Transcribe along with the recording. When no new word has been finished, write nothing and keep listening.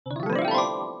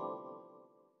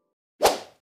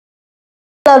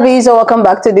lovelies, welcome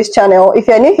back to this channel. If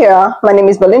you're new here, my name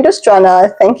is Belinda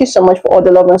Strana. Thank you so much for all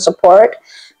the love and support.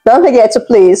 Don't forget to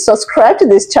please subscribe to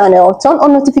this channel, turn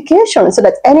on notifications so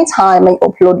that anytime I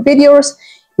upload videos,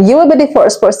 you will be the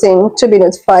first person to be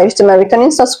notified. To my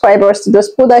returning subscribers, to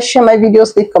those people that share my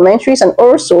videos, leave commentaries, and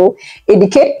also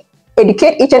educate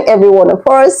each and every one of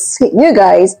us. You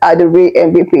guys are the real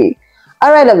MVP.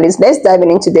 Alright lovelies, let's dive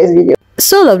into today's video.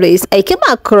 So lovelies, I came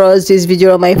across this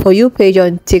video on my For You page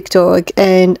on TikTok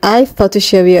and I thought to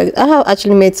share with you. I have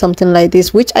actually made something like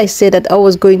this, which I said that I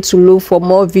was going to look for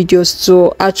more videos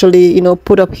to actually,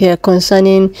 put up here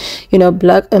concerning,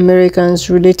 Black Americans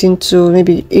relating to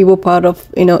maybe Igbo part of,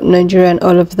 Nigeria and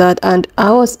all of that. And I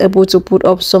was able to put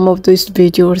up some of those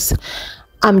videos.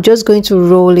 I'm just going to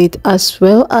roll it as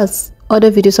well as other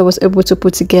videos I was able to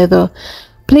put together.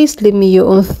 Please leave me your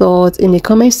own thoughts in the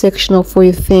comment section of what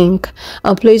you think,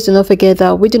 and please do not forget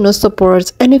that we do not support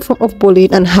any form of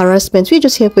bullying and harassment. We're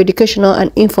just here for educational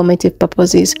and informative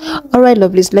purposes. Alright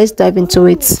lovelies, let's dive into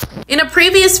it. In a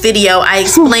previous video, I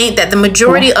explained that the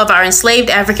majority of our enslaved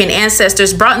African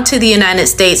ancestors brought into the United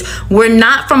States were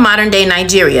not from modern-day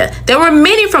Nigeria. There were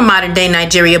many from modern-day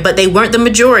Nigeria, but they weren't the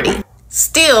majority.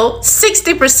 Still,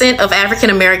 60% of African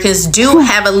Americans do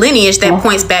have a lineage that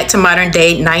points back to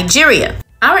modern-day Nigeria.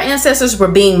 Our ancestors were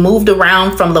being moved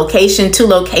around from location to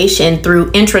location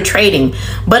through intra-trading,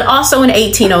 but also in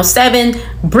 1807,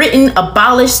 Britain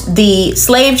abolished the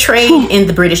slave trade in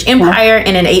the British Empire,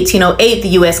 and in 1808, the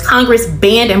U.S. Congress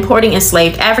banned importing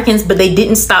enslaved Africans, but they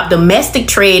didn't stop domestic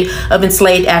trade of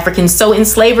enslaved Africans, so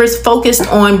enslavers focused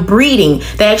on breeding.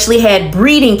 They actually had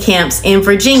breeding camps in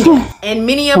Virginia, and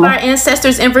many of our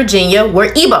ancestors in Virginia were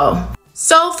Igbo.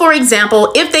 So, for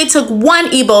example, if they took one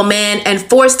Igbo man and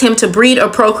forced him to breed or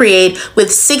procreate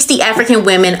with 60 African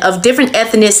women of different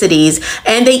ethnicities,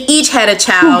 and they each had a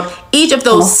child, each of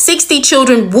those 60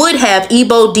 children would have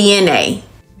Igbo DNA.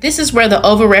 This is where the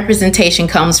overrepresentation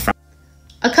comes from.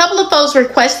 A couple of folks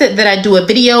requested that I do a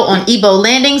video on Igbo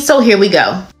landing, so here we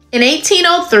go. In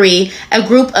 1803, a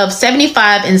group of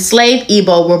 75 enslaved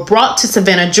Igbo were brought to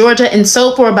Savannah, Georgia and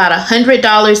sold for about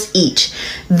 $100 each.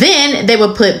 Then they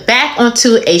were put back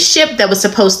onto a ship that was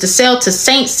supposed to sail to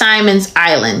St. Simon's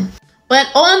Island. But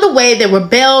on the way, they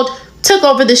rebelled, took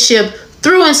over the ship,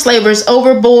 threw enslavers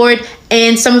overboard,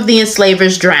 and some of the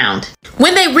enslavers drowned.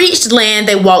 When they reached land,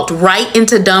 they walked right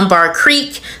into Dunbar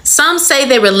Creek. Some say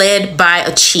they were led by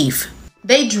a chief.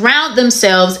 They drowned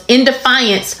themselves in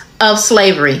defiance of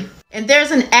slavery. And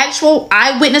there's an actual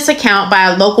eyewitness account by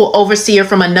a local overseer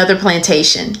from another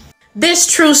plantation.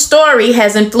 This true story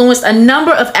has influenced a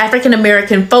number of African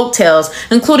American folktales,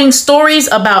 including stories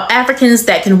about Africans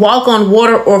that can walk on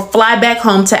water or fly back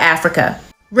home to Africa.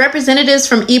 Representatives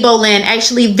from Igbo land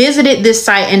actually visited this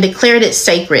site and declared it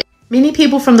sacred. Many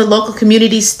people from the local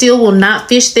community still will not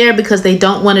fish there because they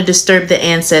don't want to disturb the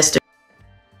ancestors.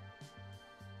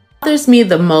 What bothers me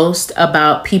the most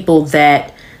about people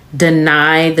that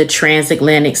deny the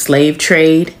transatlantic slave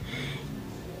trade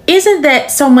isn't that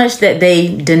so much that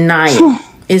they deny it,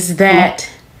 is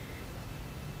that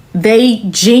they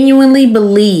genuinely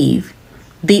believe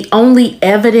the only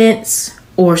evidence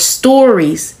or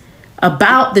stories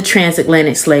about the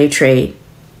transatlantic slave trade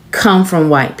come from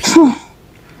white people.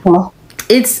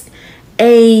 It's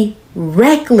a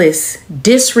reckless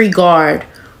disregard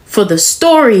for the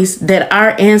stories that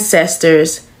our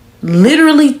ancestors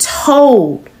literally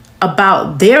told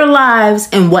about their lives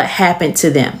and what happened to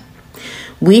them.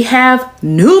 We have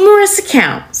numerous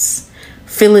accounts.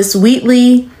 Phyllis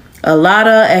Wheatley,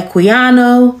 Alada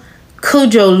Equiano,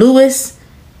 Cujo Lewis.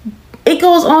 It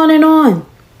goes on and on.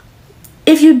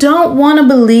 If you don't want to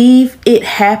believe it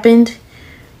happened,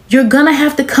 you're gonna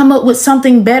have to come up with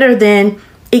something better than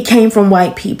it came from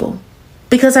white people,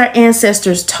 because our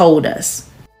ancestors told us.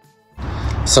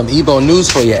 Some Igbo news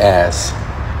for your ass.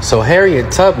 So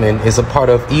Harriet Tubman is a part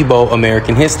of Igbo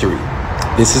American history.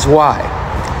 This is why.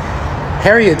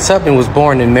 Harriet Tubman was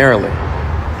born in Maryland,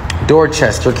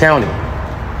 Dorchester County.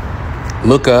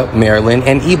 Look up Maryland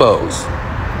and Igbos.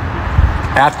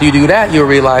 After you do that, you'll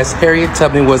realize Harriet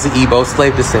Tubman was an Igbo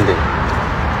slave descendant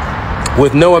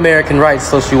with no American rights,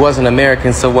 so she wasn't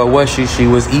American. So what was she? She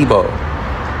was Igbo.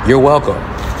 You're welcome.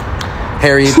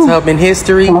 Harriet Tubman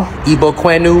history, Igbo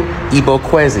Kwenu, Igbo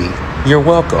Kwezi. You're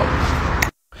welcome.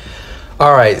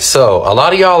 All right, so a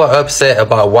lot of y'all are upset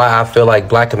about why I feel like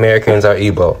Black Americans are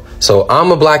Igbo. So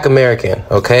I'm a Black American,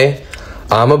 okay?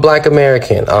 I'm a Black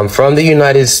American. I'm from the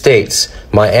United States.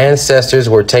 My ancestors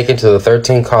were taken to the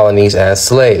 13 colonies as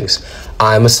slaves.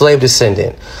 I'm a slave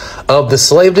descendant. Of the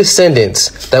slave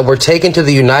descendants that were taken to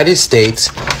the United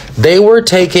States, they were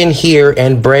taken here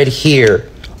and bred here.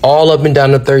 all up and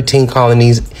down the 13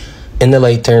 colonies in the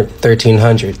late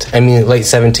 1300s. Late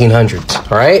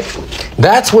 1700s. All right.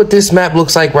 That's what this map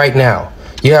looks like right now.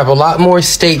 You have a lot more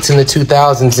states in the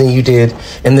 2000s than you did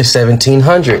in the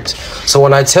 1700s. So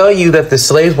when I tell you that the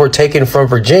slaves were taken from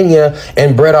Virginia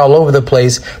and bred all over the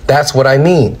place, that's what I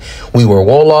mean. We were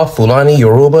Wolof, Fulani,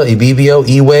 Yoruba, Ibibio,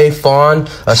 Iwe, Fon,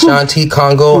 Ashanti,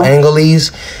 Congo,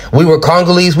 Angolese. We were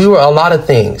Congolese. We were a lot of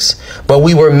things, but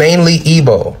we were mainly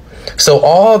Igbo. So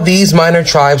all these minor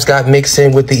tribes got mixed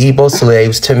in with the Igbo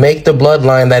slaves to make the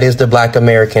bloodline that is the Black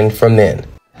American from then.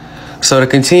 So to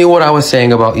continue what I was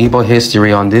saying about Igbo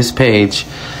history on this page,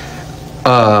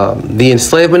 the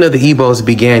enslavement of the Igbos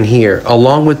began here,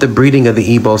 along with the breeding of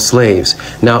the Igbo slaves.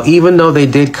 Now, even though they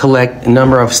did collect a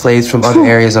number of slaves from other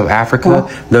areas of Africa,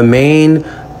 the main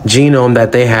genome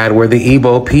that they had were the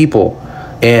Igbo people.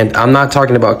 And I'm not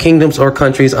talking about kingdoms or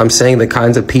countries. I'm saying the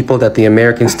kinds of people that the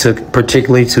Americans took,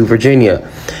 particularly to Virginia.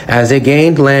 As they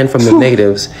gained land from the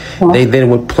natives, they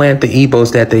then would plant the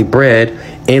Igbos that they bred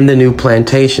in the new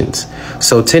plantations.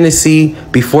 So Tennessee,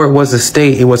 before it was a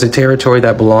state, it was a territory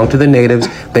that belonged to the natives.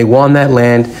 They won that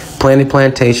land, planted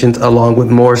plantations along with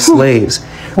more slaves.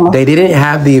 They didn't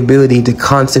have the ability to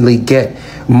constantly get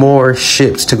more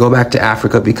ships to go back to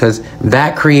Africa because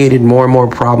that created more and more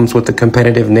problems with the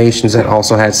competitive nations that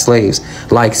also had slaves,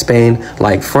 like Spain,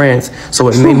 like France. So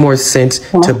it made more sense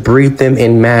to breed them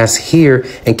in mass here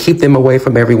and keep them away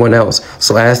from everyone else.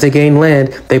 So as they gained land,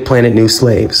 they planted new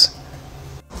slaves.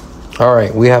 All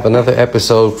right, we have another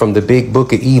episode from the Big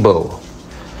Book of Igbo.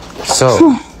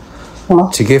 So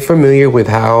to get familiar with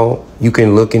how you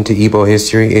can look into Igbo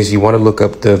history is you want to look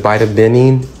up the Bight of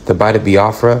Benin, the Bight of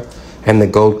Biafra, and the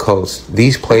Gold Coast.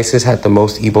 These places had the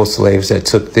most Igbo slaves that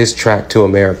took this track to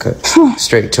America,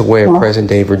 straight to where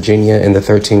present-day Virginia and the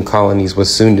 13 colonies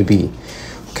was soon to be.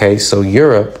 Okay, so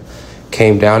Europe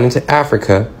came down into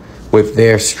Africa with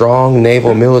their strong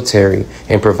naval military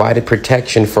and provided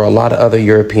protection for a lot of other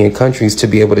European countries to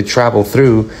be able to travel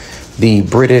through the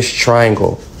British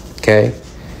Triangle. Okay,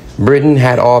 Britain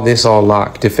had all this on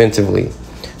lock defensively.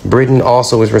 Britain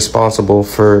also is responsible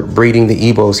for breeding the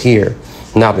Igbos here.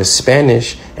 Now the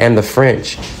Spanish and the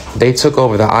French, they took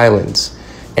over the islands,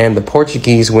 and the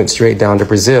Portuguese went straight down to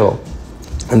Brazil.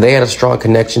 And they had a strong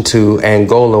connection to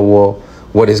Angola, well,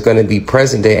 what is going to be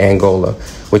present-day Angola,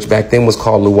 which back then was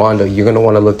called Luanda. You're going to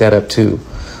want to look that up too.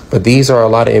 But these are a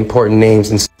lot of important names.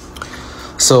 And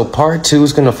so part 2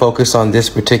 is going to focus on this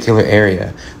particular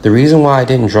area. The reason why I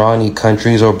didn't draw any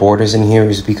countries or borders in here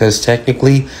is because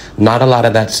technically not a lot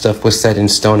of that stuff was set in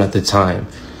stone at the time.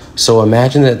 So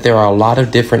imagine that there are a lot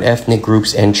of different ethnic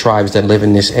groups and tribes that live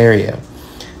in this area.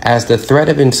 As the threat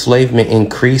of enslavement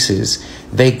increases,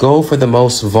 they go for the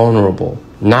most vulnerable,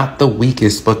 not the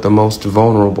weakest, but the most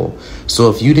vulnerable. So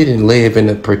if you didn't live in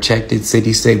a protected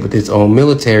city-state with its own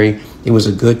military, it was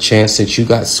a good chance that you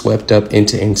got swept up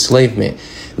into enslavement.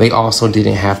 They also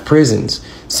didn't have prisons.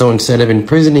 So instead of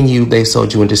imprisoning you, they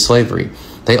sold you into slavery.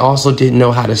 They also didn't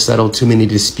know how to settle too many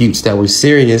disputes that were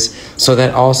serious, so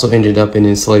that also ended up in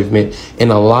enslavement.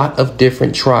 And a lot of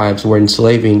different tribes were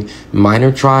enslaving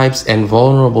minor tribes and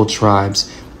vulnerable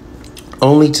tribes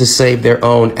only to save their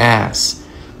own ass.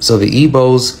 So the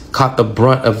Igbos caught the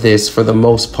brunt of this for the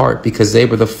most part because they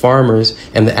were the farmers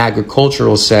and the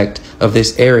agricultural sect of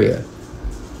this area.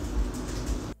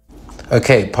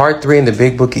 Okay, part 3 in the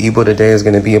Big Book of Igbo today is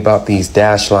going to be about these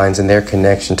dash lines and their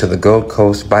connection to the Gold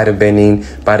Coast, Bight of Benin,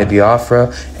 Bight of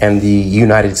Biafra, and the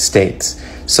United States.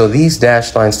 So these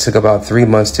dash lines took about 3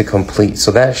 months to complete. So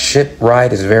that ship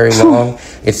ride is very long,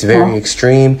 it's very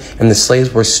extreme, and the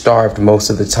slaves were starved most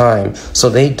of the time. So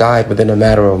they died within a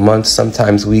matter of months,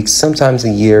 sometimes weeks, sometimes a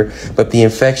year. But the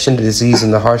infection, the disease,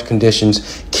 and the harsh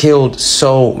conditions killed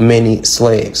so many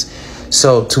slaves.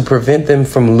 So to prevent them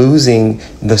from losing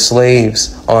the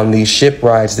slaves on these ship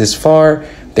rides this far,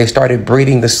 they started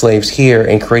breeding the slaves here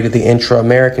and created the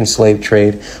intra-American slave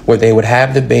trade, where they would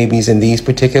have the babies in these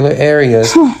particular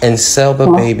areas and sell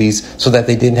the babies so that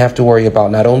they didn't have to worry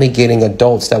about not only getting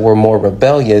adults that were more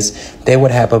rebellious, they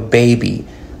would have a baby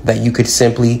that you could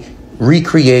simply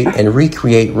recreate,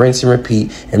 rinse and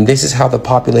repeat. And this is how the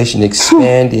population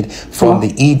expanded from the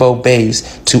Igbo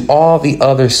base to all the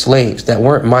other slaves that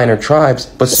weren't minor tribes,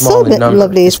 but small in number.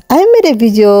 Lovely. I made a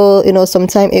video, some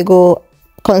time ago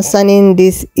concerning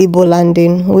this Igbo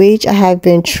landing, which I have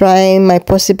been trying my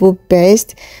possible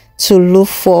best to look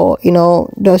for,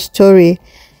 the story,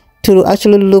 to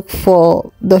actually look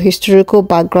for the historical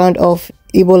background of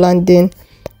Igbo landing.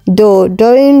 Though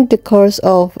during the course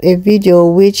of a video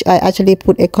which I actually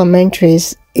put a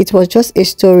commentaries, it was just a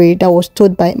story that was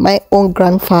told by my own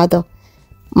grandfather.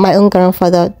 My own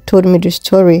grandfather told me the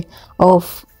story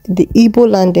of the Igbo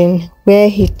landing, where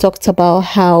he talked about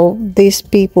how these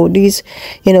people, these,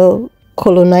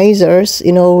 colonizers,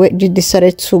 they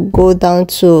decided to go down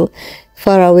to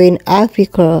far away in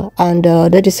Africa, and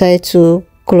they decided to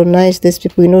colonize these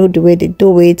people, the way they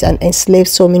do it, and enslave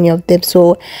so many of them.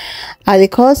 So at the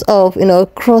cost of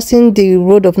crossing the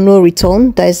road of no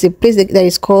return, there is a place that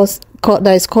is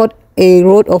called a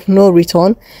road of no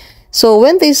return. So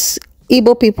when these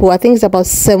Igbo people, I think it's about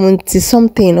 70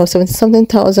 something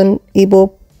thousand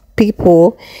Igbo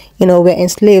people, were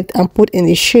enslaved and put in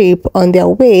the ship on their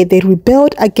way, they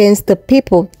rebelled against the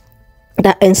people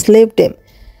that enslaved them.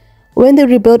 When they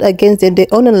rebelled against them, they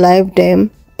unalived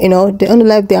them, they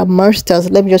unalived their masters,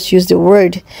 let me just use the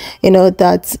word,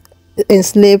 that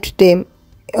enslaved them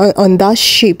on that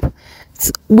ship,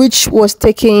 which was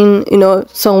taken,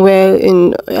 somewhere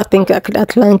in, I think,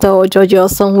 Atlanta or Georgia or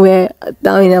somewhere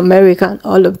down in America and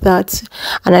all of that.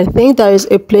 And I think there is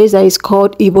a place that is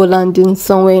called Igbo Landing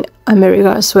somewhere in America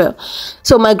as well.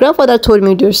 So my grandfather told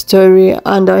me the story,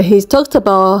 and he talked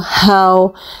about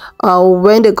how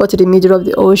when they got to the middle of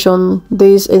the ocean,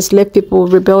 these enslaved people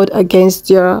rebelled against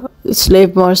their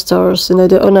slave masters. They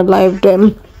unalived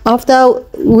them. After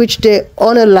which they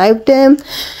unalived them,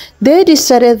 they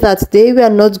decided that they were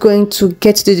not going to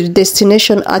get to the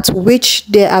destination at which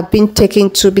they have been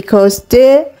taken to, because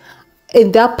they,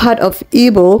 in that part of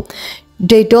Igbo,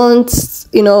 they don't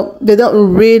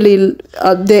really,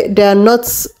 they are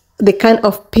not the kind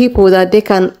of people that they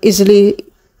can easily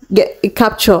get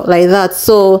captured like that.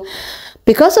 So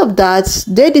because of that,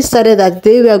 they decided that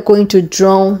they were going to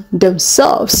drown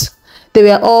themselves. They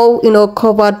were all,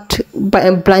 covered by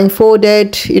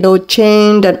blindfolded,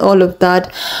 chained and all of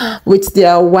that, with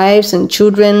their wives and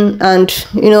children, and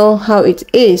how it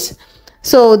is.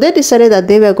 So they decided that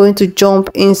they were going to jump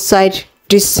inside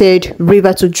this said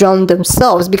river to drown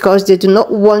themselves, because they do not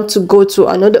want to go to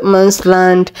another man's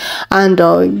land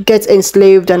and get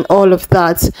enslaved and all of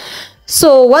that.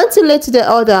 So one thing led to the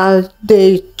other,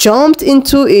 they jumped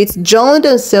into it, drowned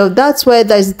themselves. That's why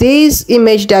there's this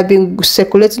image that have been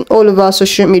circulating all over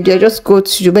social media. Just go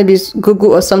to maybe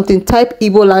Google or something, type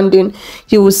Igbo landing.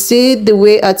 You will see the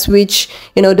way at which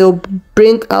they'll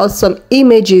bring out some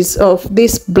images of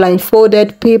these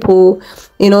blindfolded people.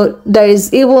 There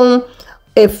is even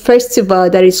a festival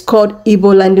that is called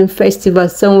Igbo Landing Festival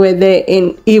somewhere there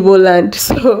in Igbo land.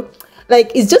 So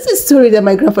it's just a story that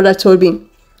my grandfather told me.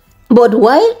 But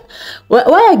why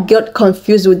I got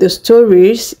confused with the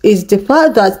stories is the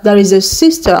fact that there is a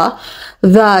sister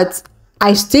that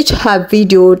I stitched her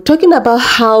video talking about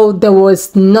how there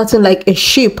was nothing like a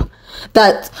ship,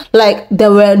 that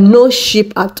there were no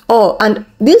ship at all. And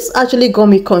this actually got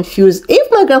me confused. If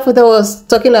my grandfather was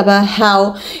talking about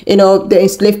how the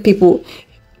enslaved people,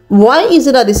 why is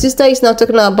it that the sister is now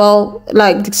talking about,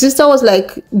 the sister was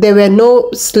like, there were no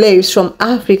slaves from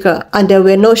Africa and there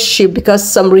were no ship, because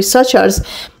some researchers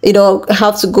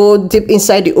have to go deep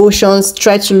inside the oceans,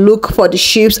 try to look for the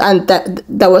ships, and that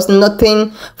there was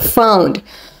nothing found.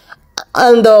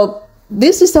 And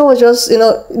this sister was just,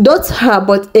 not her,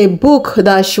 but a book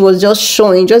that she was just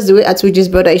showing, just the way at which this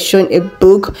brother is showing a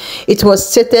book. It was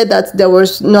stated that there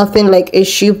was nothing like a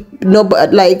ship,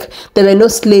 but there were no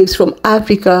slaves from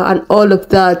Africa and all of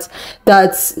that.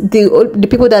 That the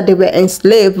people that they were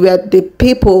enslaved were the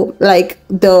people,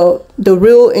 the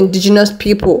real indigenous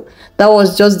people. That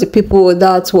was just the people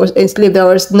that was enslaved. There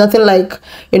was nothing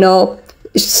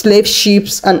slave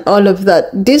ships and all of that.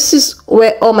 This is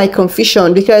where all my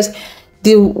confusion, because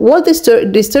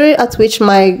the story at which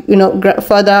my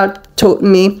grandfather told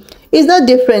me is not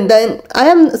different. Then I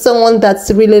am someone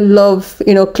that's really love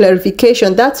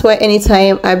clarification. That's why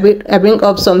anytime I bring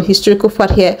up some historical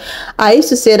fact here, I used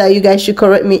to say that you guys should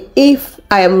correct me if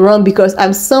I am wrong, because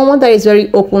I'm someone that is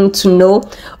very open to know,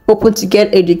 open to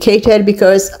get educated,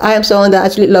 because I am someone that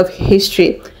actually love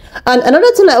history. And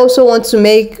another thing I also want to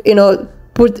make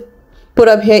put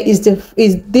up here is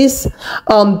this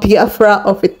Biafra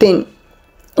of a thing,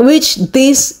 which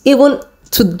this even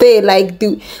today,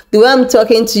 the way I'm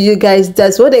talking to you guys,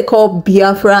 that's what they call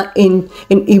Biafra in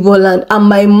Igbo land. And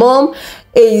my mom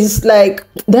is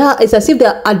it's as if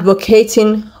they're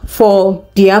advocating for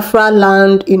Biafra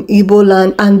land in Igbo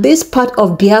land. And this part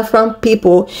of Biafran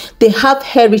people, they have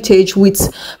heritage with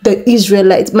the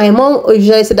Israelites. My mom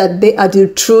usually said that they are the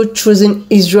true chosen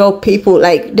Israel people,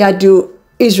 they are the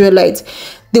Israelites.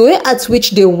 The way at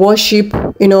which they worship,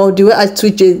 the way at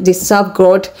which they serve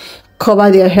God,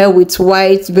 cover their hair with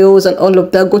white veils and all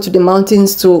of that, go to the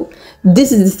mountains to,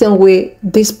 this is the same way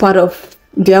this part of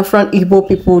Biafran Igbo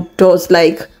people does.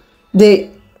 They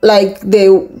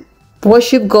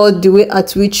worship God the way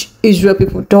at which Israel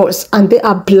people does, and they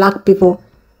are black people.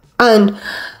 And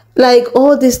like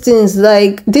all these things,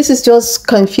 like this is just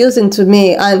confusing to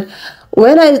me. And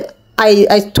when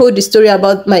I told the story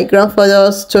about my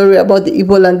grandfather's story about the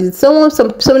Igbo land, so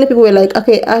many people were like,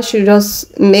 okay, I should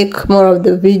just make more of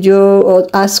the video or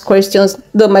ask questions,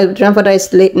 though my grandfather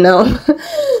is late now.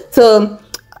 So,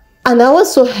 and I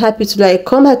was so happy to like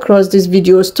come across these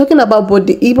videos talking about both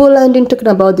the Igbo landing, talking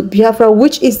about the Biafra,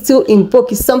 which is still in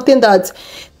book. It's something that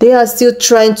they are still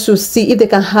trying to see if they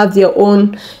can have their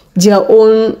own,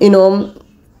 you know,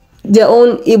 their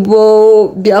own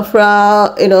Igbo,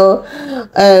 Biafra, you know,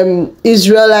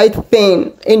 Israelite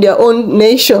thing in their own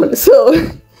nation. So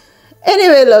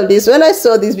anyway, love this. When I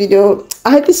saw this video,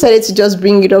 I decided to just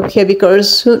bring it up here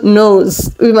because who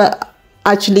knows, we might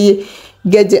actually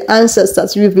get the answers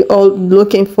that we've been all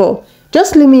looking for.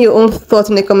 Just leave me your own thoughts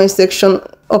in the comment section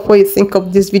of what you think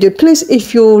of this video. Please,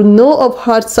 if you know or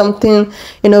heard something,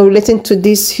 you know, relating to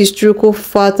this historical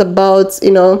fact about, you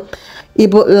know,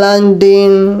 Igbo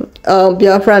landing,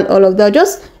 Biafra and all of that,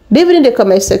 just leave it in the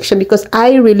comment section because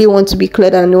I really want to be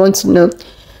clear and I want to know.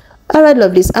 Alright,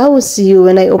 lovelies, I will see you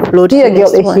when I upload the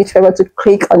next one. Huge favor to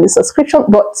click on the subscription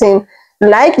button,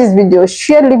 like this video,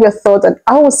 share, leave your thoughts, and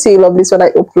I will see you, lovelies, when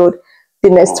I upload the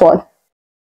next one.